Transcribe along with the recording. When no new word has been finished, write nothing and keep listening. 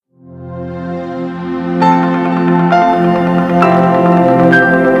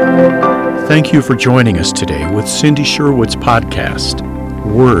Thank you for joining us today with Cindy Sherwood's podcast,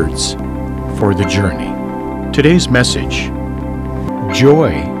 Words for the Journey. Today's message,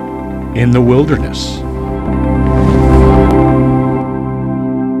 Joy in the Wilderness.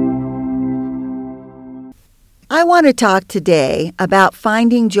 I want to talk today about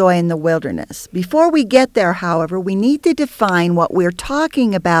finding joy in the wilderness. Before we get there, however, we need to define what we're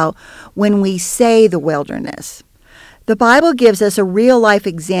talking about when we say the wilderness. The Bible gives us a real-life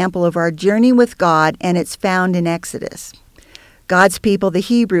example of our journey with God, and it's found in Exodus. God's people, the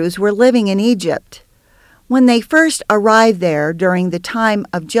Hebrews, were living in Egypt. When they first arrived there during the time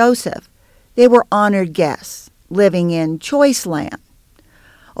of Joseph, they were honored guests, living in choice land.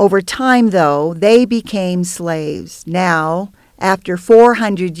 Over time, though, they became slaves. Now, after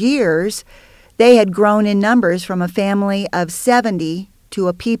 400 years, they had grown in numbers from a family of 70 to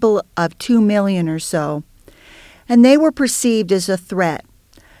a people of 2 million or so, and they were perceived as a threat.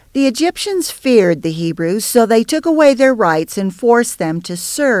 The Egyptians feared the Hebrews, so they took away their rights and forced them to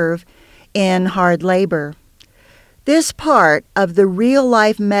serve in hard labor. This part of the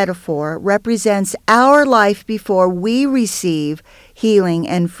real-life metaphor represents our life before we receive healing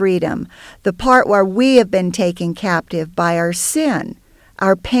and freedom, the part where we have been taken captive by our sin,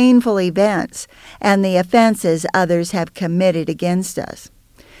 our painful events, and the offenses others have committed against us.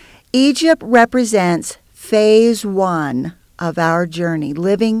 Egypt represents phase 1 of our journey,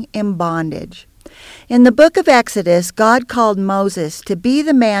 living in bondage. In the book of Exodus, God called Moses to be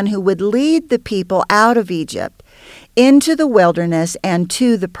the man who would lead the people out of Egypt into the wilderness and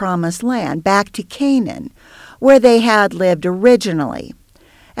to the promised land, back to Canaan, where they had lived originally.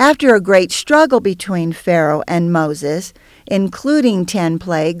 After a great struggle between Pharaoh and Moses, including 10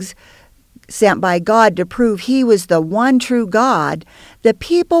 plagues sent by God to prove he was the one true God, the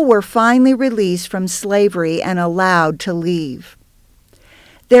people were finally released from slavery and allowed to leave.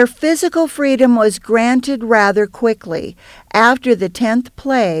 Their physical freedom was granted rather quickly. After the 10th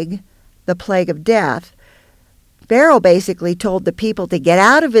plague, the plague of death, Pharaoh basically told the people to get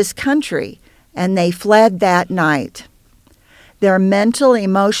out of his country, and they fled that night. Their mental,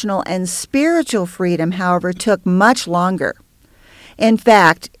 emotional, and spiritual freedom, however, took much longer. In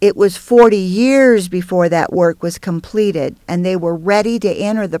fact, it was 40 years before that work was completed, and they were ready to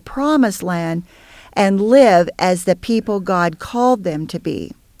enter the promised land and live as the people God called them to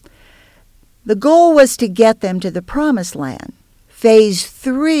be. The goal was to get them to the promised land, phase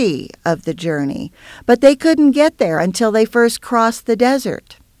 3 of the journey, but they couldn't get there until they first crossed the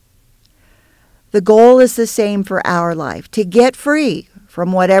desert. The goal is the same for our life, to get free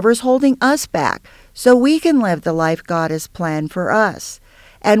from whatever's holding us back so we can live the life God has planned for us.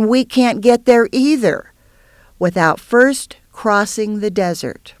 And we can't get there either without first crossing the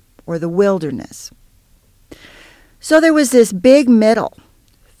desert or the wilderness. So there was this big middle,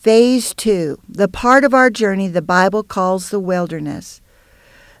 phase 2, the part of our journey the Bible calls the wilderness.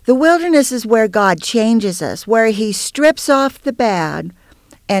 The wilderness is where God changes us, where he strips off the bad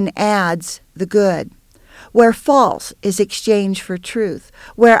and adds the good, where false is exchanged for truth,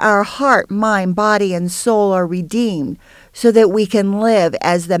 where our heart, mind, body, and soul are redeemed so that we can live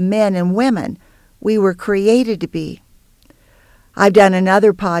as the men and women we were created to be. I've done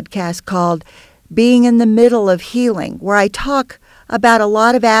another podcast called Being in the Middle of Healing, where I talk about a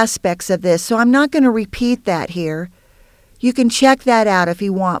lot of aspects of this, so I'm not going to repeat that here. You can check that out if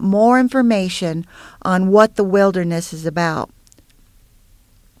you want more information on what the wilderness is about.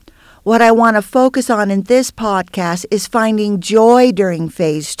 What I want to focus on in this podcast is finding joy during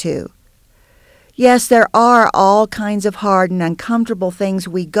phase 2. Yes, there are all kinds of hard and uncomfortable things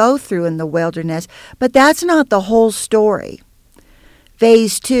we go through in the wilderness, but that's not the whole story.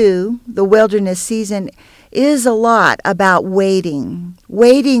 Phase 2, the wilderness season, is a lot about waiting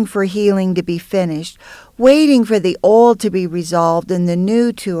for healing to be finished, waiting for the old to be resolved and the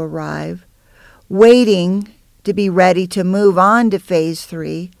new to arrive, waiting to be ready to move on to phase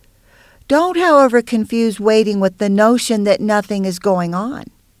 3. Don't, however, confuse waiting with the notion that nothing is going on.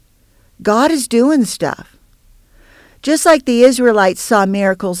 God is doing stuff. Just like the Israelites saw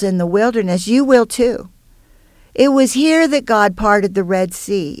miracles in the wilderness, you will too. It was here that God parted the Red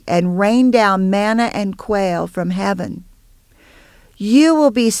Sea and rained down manna and quail from heaven. You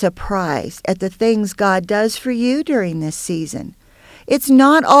will be surprised at the things God does for you during this season. It's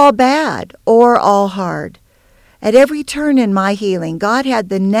not all bad or all hard. At every turn in my healing, God had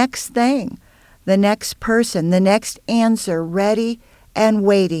the next thing, the next person, the next answer ready and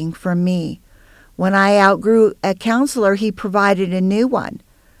waiting for me. When I outgrew a counselor, he provided a new one.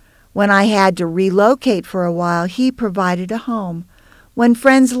 When I had to relocate for a while, he provided a home. When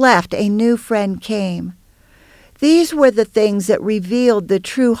friends left, a new friend came. These were the things that revealed the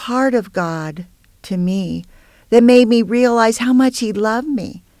true heart of God to me, that made me realize how much He loved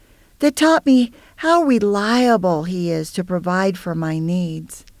me, that taught me how reliable He is to provide for my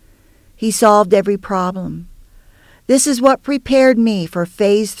needs. He solved every problem. This is what prepared me for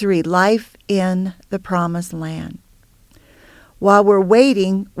Phase 3, life in the Promised Land. While we're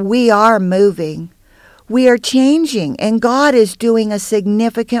waiting, we are moving. We are changing, and God is doing a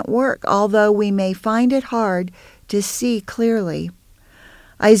significant work, although we may find it hard to see clearly.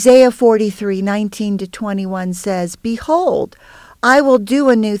 Isaiah 43:19-21 says, "Behold, I will do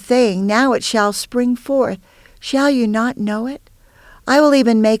a new thing. Now it shall spring forth. Shall you not know it? I will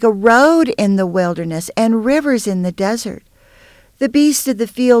even make a road in the wilderness and rivers in the desert. The beasts of the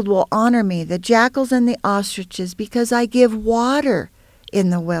field will honor me, the jackals and the ostriches, because I give water in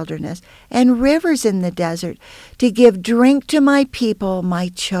the wilderness and rivers in the desert to give drink to my people, my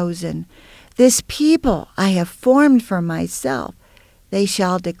chosen. This people I have formed for myself. They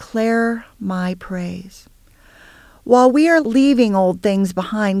shall declare my praise." While we are leaving old things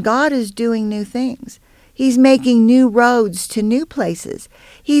behind, God is doing new things. He's making new roads to new places.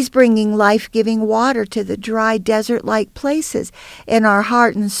 He's bringing life-giving water to the dry desert-like places in our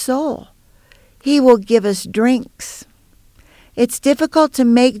heart and soul. He will give us drinks. It's difficult to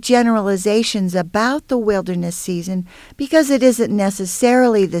make generalizations about the wilderness season because it isn't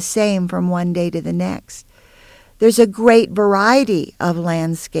necessarily the same from one day to the next. There's a great variety of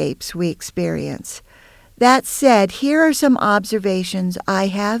landscapes we experience. That said, here are some observations I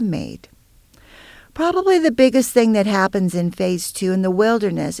have made. Probably the biggest thing that happens in Phase 2 in the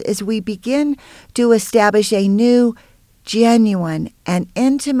wilderness is we begin to establish a new, genuine, and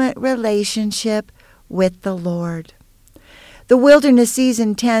intimate relationship with the Lord. The wilderness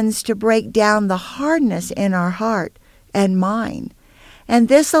season tends to break down the hardness in our heart and mind, and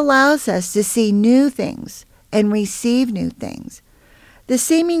this allows us to see new things and receive new things. The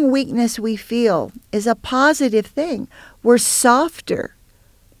seeming weakness we feel is a positive thing. We're softer,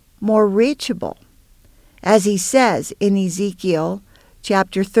 more reachable. As He says in Ezekiel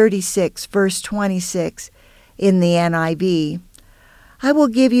chapter 36, verse 26 in the NIV, "I will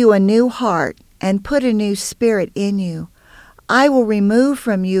give you a new heart and put a new spirit in you. I will remove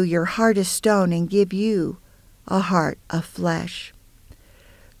from you your heart of stone and give you a heart of flesh."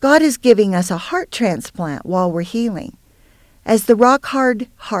 God is giving us a heart transplant while we're healing. As the rock-hard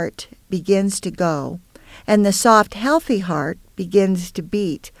heart begins to go and the soft, healthy heart begins to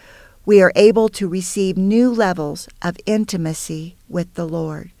beat, we are able to receive new levels of intimacy with the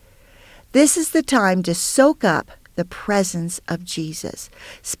Lord. This is the time to soak up the presence of Jesus.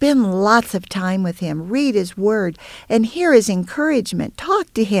 Spend lots of time with Him. Read His Word and hear His encouragement.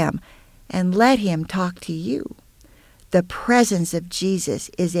 Talk to Him and let Him talk to you. The presence of Jesus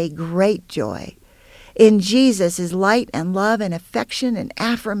is a great joy. In Jesus is light and love and affection and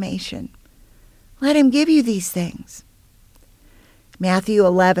affirmation. Let Him give you these things. Matthew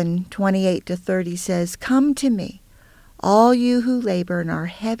 11:28-30 says, "Come to me, all you who labor and are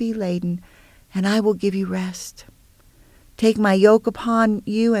heavy laden, and I will give you rest. Take my yoke upon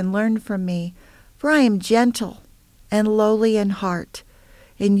you and learn from me, for I am gentle and lowly in heart,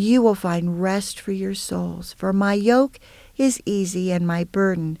 and you will find rest for your souls. For my yoke is easy and my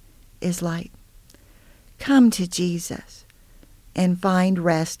burden is light." Come to Jesus and find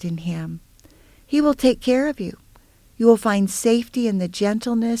rest in Him. He will take care of you. You will find safety in the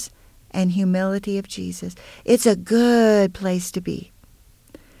gentleness and humility of Jesus. It's a good place to be.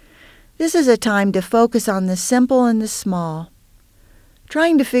 This is a time to focus on the simple and the small.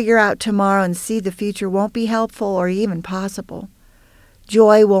 Trying to figure out tomorrow and see the future won't be helpful or even possible.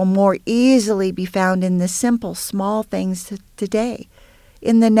 Joy will more easily be found in the simple, small things today,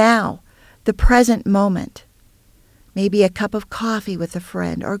 in the now, the present moment. Maybe a cup of coffee with a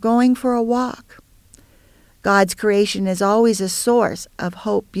friend or going for a walk. God's creation is always a source of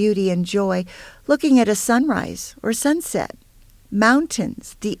hope, beauty, and joy. Looking at a sunrise or sunset,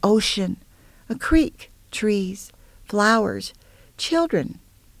 mountains, the ocean, a creek, trees, flowers, children,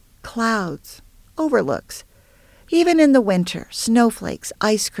 clouds, overlooks. Even in the winter, snowflakes,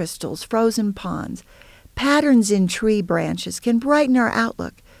 ice crystals, frozen ponds, patterns in tree branches can brighten our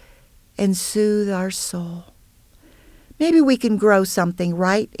outlook and soothe our soul. Maybe we can grow something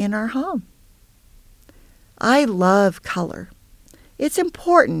right in our home. I love color. It's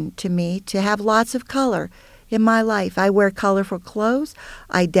important to me to have lots of color in my life. I wear colorful clothes.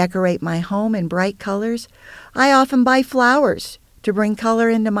 I decorate my home in bright colors. I often buy flowers to bring color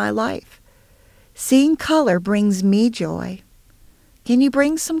into my life. Seeing color brings me joy. Can you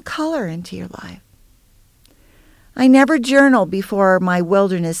bring some color into your life? I never journaled before my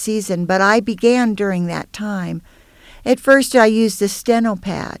wilderness season, but I began during that time. At first I used a steno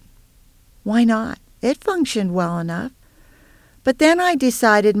pad. Why not? It functioned well enough. But then I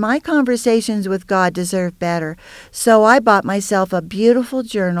decided my conversations with God deserved better, so I bought myself a beautiful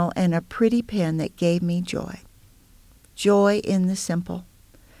journal and a pretty pen that gave me joy. Joy in the simple.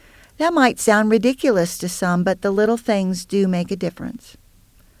 That might sound ridiculous to some, but the little things do make a difference.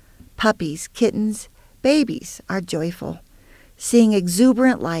 Puppies, kittens, babies are joyful. Seeing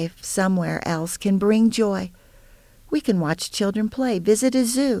exuberant life somewhere else can bring joy. We can watch children play, visit a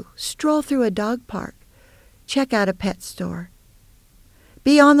zoo, stroll through a dog park, check out a pet store.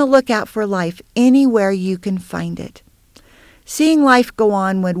 Be on the lookout for life anywhere you can find it. Seeing life go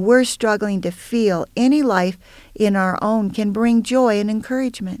on when we're struggling to feel any life in our own can bring joy and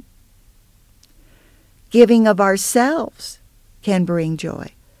encouragement. Giving of ourselves can bring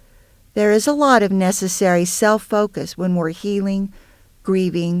joy. There is a lot of necessary self-focus when we're healing,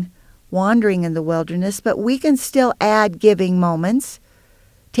 grieving, wandering in the wilderness, but we can still add giving moments.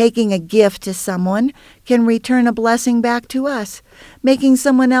 Taking a gift to someone can return a blessing back to us. Making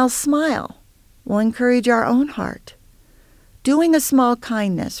someone else smile will encourage our own heart. Doing a small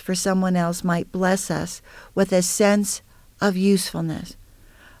kindness for someone else might bless us with a sense of usefulness.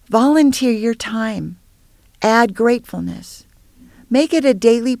 Volunteer your time. Add gratefulness. Make it a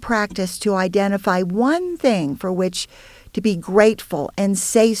daily practice to identify one thing for which to be grateful and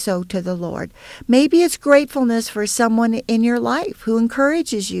say so to the Lord. Maybe it's gratefulness for someone in your life who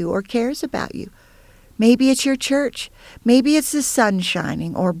encourages you or cares about you. Maybe it's your church. Maybe it's the sun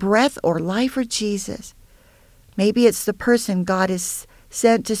shining or breath or life or Jesus. Maybe it's the person God has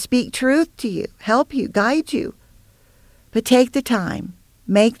sent to speak truth to you, help you, guide you. But take the time,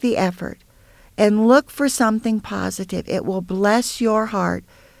 make the effort, and look for something positive. It will bless your heart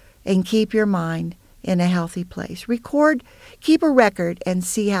and keep your mind in a healthy place. Keep a record, and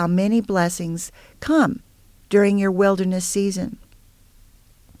see how many blessings come during your wilderness season.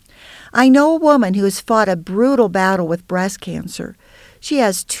 I know a woman who has fought a brutal battle with breast cancer. She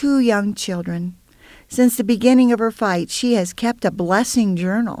has 2 young children. Since the beginning of her fight, she has kept a blessing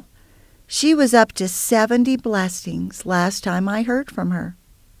journal. She was up to 70 blessings last time I heard from her.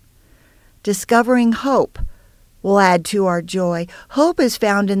 Discovering hope will add to our joy. Hope is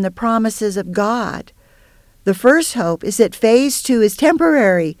found in the promises of God. The first hope is that phase 2 is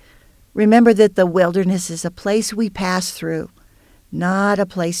temporary. Remember that the wilderness is a place we pass through, not a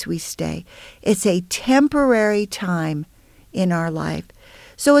place we stay. It's a temporary time in our life.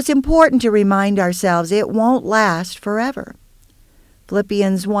 So it's important to remind ourselves it won't last forever.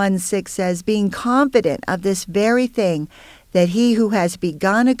 Philippians 1:6 says, being confident of this very thing, that he who has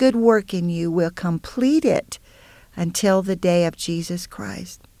begun a good work in you will complete it until the day of Jesus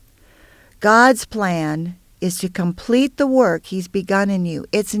Christ. God's plan is to complete the work he's begun in you.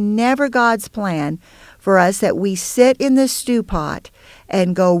 It's never God's plan for us that we sit in the stew pot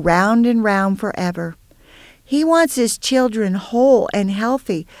and go round and round forever. He wants his children whole and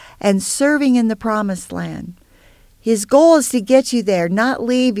healthy and serving in the promised land. His goal is to get you there, not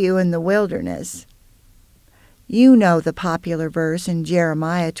leave you in the wilderness. You know the popular verse in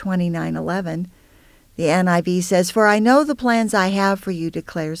Jeremiah 29:11. The NIV says, for I know the plans I have for you,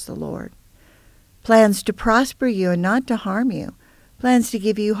 declares the Lord. Plans to prosper you and not to harm you. Plans to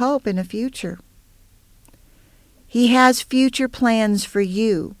give you hope in a future. He has future plans for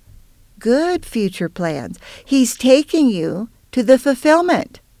you. Good future plans. He's taking you to the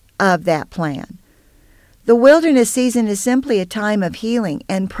fulfillment of that plan. The wilderness season is simply a time of healing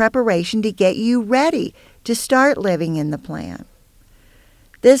and preparation to get you ready to start living in the plan.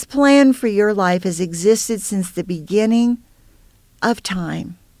 This plan for your life has existed since the beginning of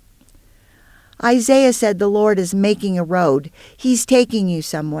time. Isaiah said the Lord is making a road. He's taking you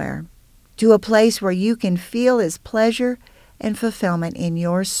somewhere, to a place where you can feel his pleasure and fulfillment in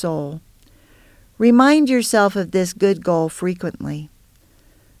your soul. Remind yourself of this good goal frequently.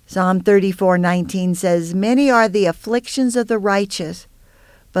 Psalm 34:19 says, many are the afflictions of the righteous,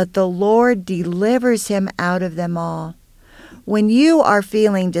 but the Lord delivers him out of them all. When you are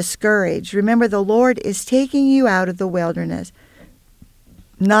feeling discouraged, remember the Lord is taking you out of the wilderness,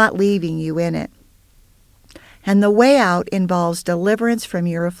 not leaving you in it. And the way out involves deliverance from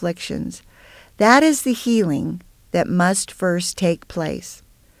your afflictions. That is the healing that must first take place.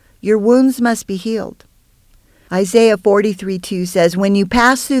 Your wounds must be healed. Isaiah 43:2 says, when you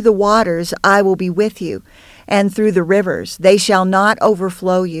pass through the waters, I will be with you, and through the rivers, they shall not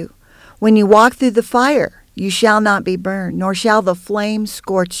overflow you. When you walk through the fire, you shall not be burned, nor shall the flame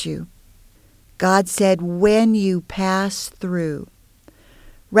scorch you. God said, when you pass through.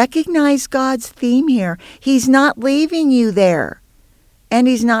 Recognize God's theme here. He's not leaving you there. And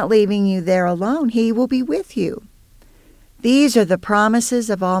He's not leaving you there alone. He will be with you. These are the promises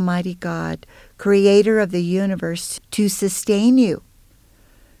of Almighty God, Creator of the universe, to sustain you.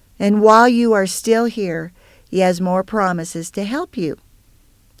 And while you are still here, He has more promises to help you.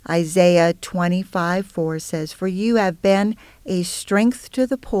 Isaiah 25:4 says, "For you have been a strength to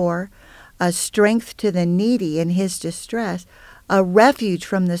the poor, a strength to the needy in his distress, a refuge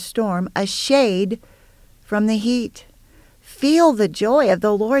from the storm, a shade from the heat." Feel the joy of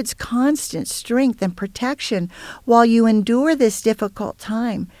the Lord's constant strength and protection while you endure this difficult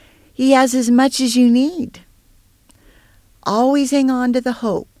time. He has as much as you need. Always hang on to the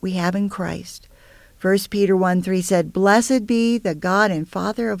hope we have in Christ. 1 Peter 1:3 said, "Blessed be the God and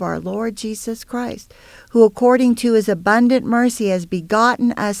Father of our Lord Jesus Christ, who according to His abundant mercy has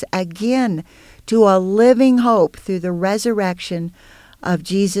begotten us again to a living hope through the resurrection of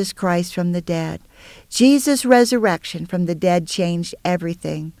Jesus Christ from the dead." Jesus' resurrection from the dead changed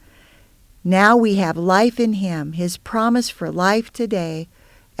everything. Now we have life in Him, His promise for life today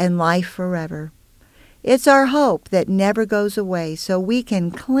and life forever. It's our hope that never goes away, so we can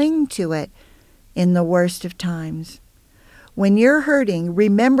cling to it in the worst of times. When you're hurting,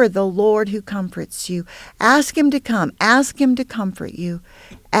 remember the Lord who comforts you. Ask Him to come. Ask Him to comfort you.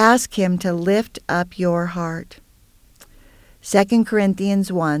 Ask Him to lift up your heart. 2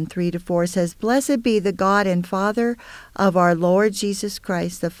 Corinthians 1:3-4 says, "Blessed be the God and Father of our Lord Jesus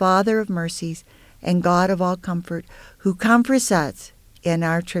Christ, the Father of mercies and God of all comfort, who comforts us in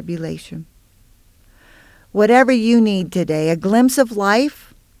our tribulation." Whatever you need today, a glimpse of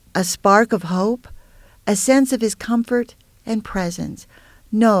life, a spark of hope, a sense of His comfort and presence,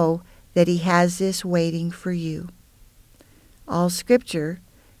 know that He has this waiting for you. All Scripture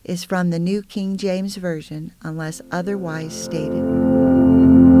is from the New King James Version, unless otherwise stated.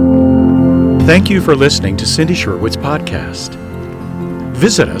 Thank you for listening to Cindy Sherwood's podcast.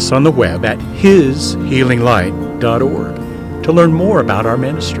 Visit us on the web at hishealinglight.org to learn more about our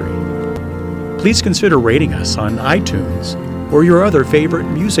ministry. Please consider rating us on iTunes or your other favorite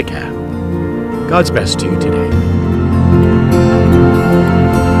music app. God's best to you today.